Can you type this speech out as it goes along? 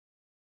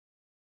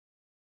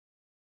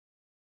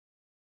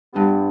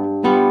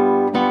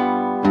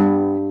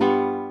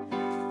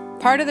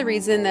Part of the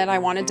reason that I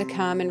wanted to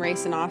come and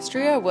race in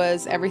Austria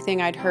was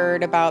everything I'd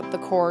heard about the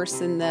course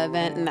and the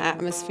event and the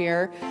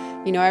atmosphere.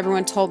 You know,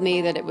 everyone told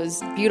me that it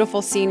was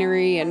beautiful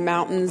scenery and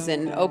mountains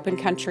and open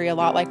country, a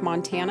lot like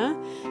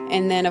Montana.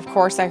 And then, of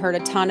course, I heard a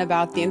ton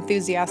about the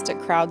enthusiastic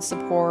crowd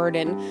support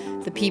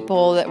and the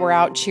people that were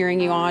out cheering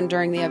you on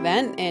during the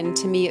event. And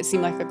to me, it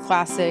seemed like a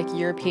classic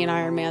European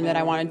Ironman that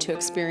I wanted to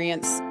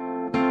experience.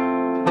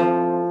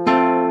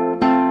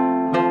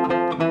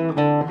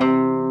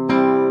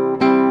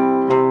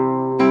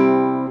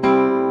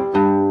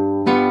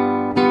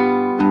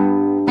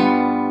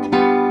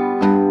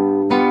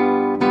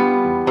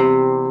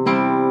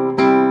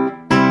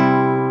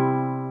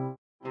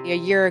 A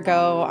year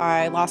ago,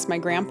 I lost my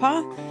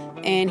grandpa,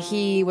 and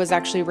he was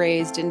actually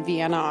raised in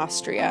Vienna,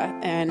 Austria.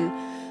 And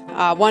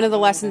one of the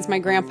lessons my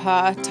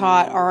grandpa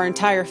taught our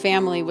entire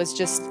family was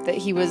just that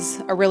he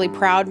was a really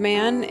proud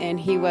man, and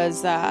he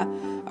was a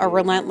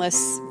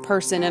relentless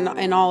person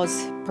in all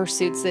his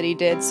pursuits that he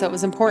did. So it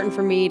was important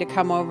for me to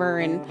come over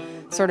and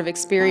sort of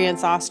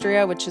experience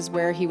Austria, which is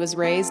where he was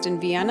raised in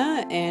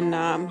Vienna. And,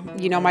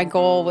 you know, my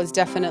goal was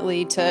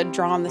definitely to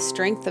draw on the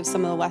strength of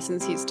some of the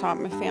lessons he's taught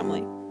my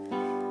family.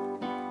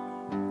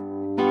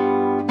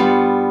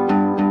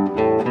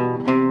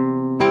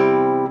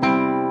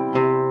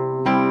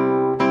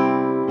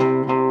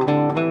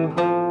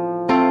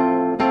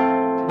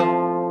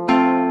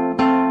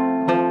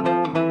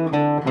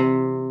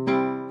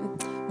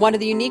 One of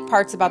the unique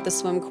parts about the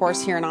swim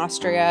course here in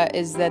Austria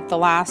is that the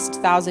last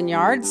 1,000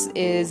 yards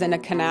is in a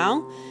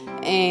canal,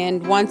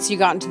 and once you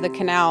got into the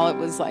canal, it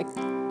was like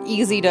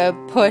easy to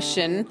push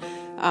and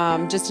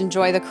just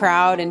enjoy the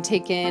crowd and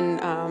take in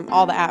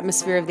all the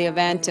atmosphere of the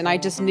event. And I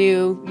just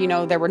knew, you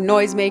know, there were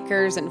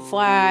noisemakers and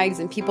flags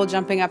and people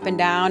jumping up and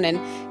down, and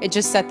it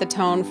just set the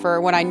tone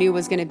for what I knew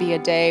was going to be a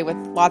day with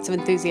lots of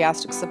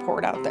enthusiastic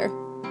support out there.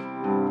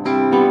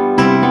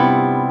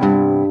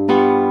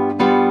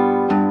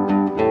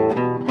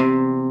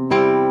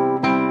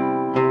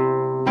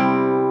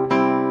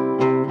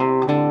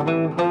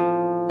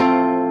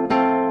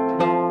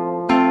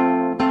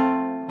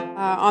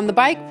 On the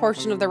bike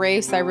portion of the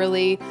race, I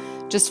really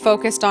just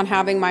focused on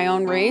having my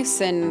own race,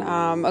 and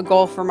a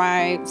goal for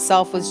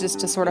myself was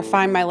just to sort of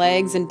find my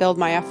legs and build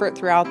my effort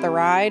throughout the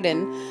ride.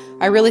 And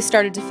I really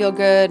started to feel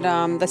good.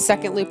 The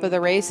second loop of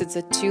the race, it's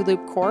a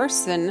 2-loop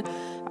course, and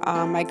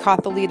I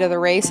caught the lead of the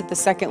race at the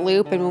second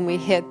loop, and when we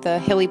hit the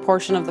hilly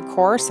portion of the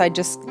course, I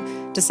just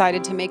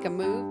decided to make a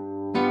move.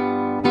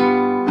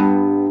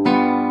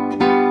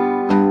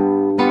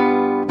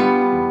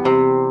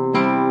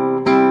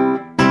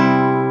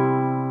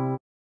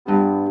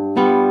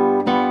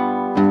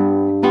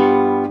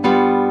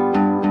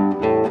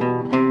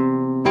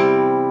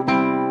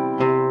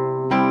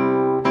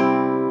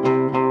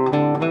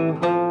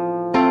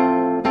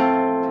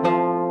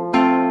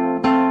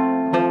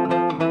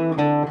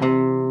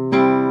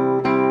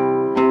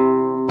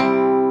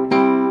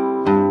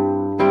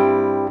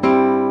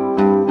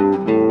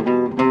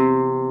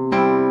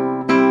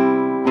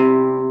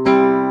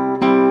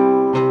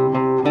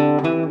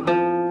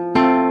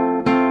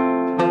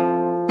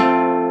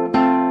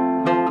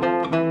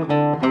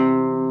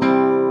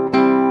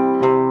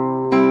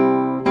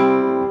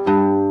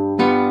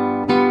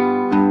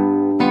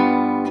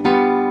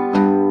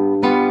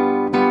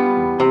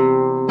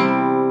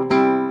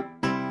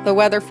 The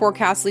weather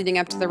forecast leading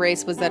up to the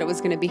race was that it was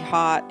going to be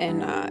hot,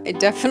 and it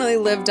definitely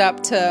lived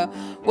up to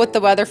what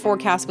the weather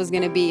forecast was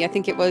going to be. I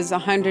think it was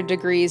 100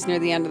 degrees near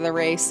the end of the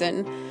race,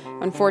 and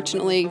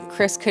unfortunately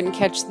Chris couldn't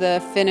catch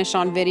the finish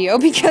on video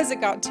because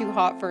it got too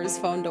hot for his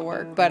phone to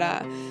work. But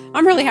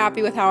I'm really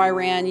happy with how I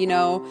ran. You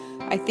know,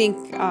 I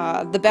think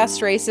the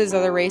best races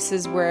are the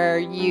races where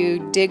you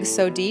dig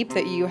so deep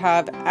that you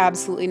have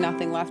absolutely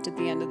nothing left at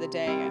the end of the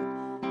day.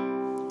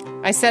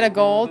 I set a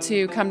goal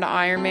to come to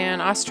Ironman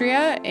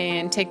Austria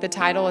and take the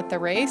title at the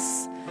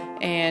race,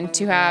 and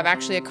to have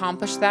actually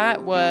accomplished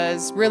that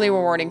was really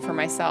rewarding for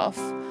myself.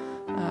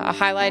 A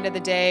highlight of the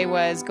day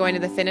was going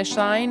to the finish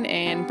line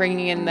and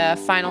bringing in the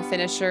final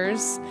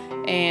finishers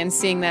and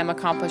seeing them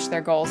accomplish their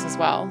goals as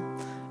well.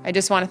 I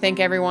just want to thank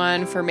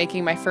everyone for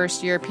making my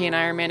first European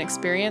Ironman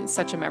experience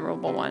such a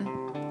memorable one.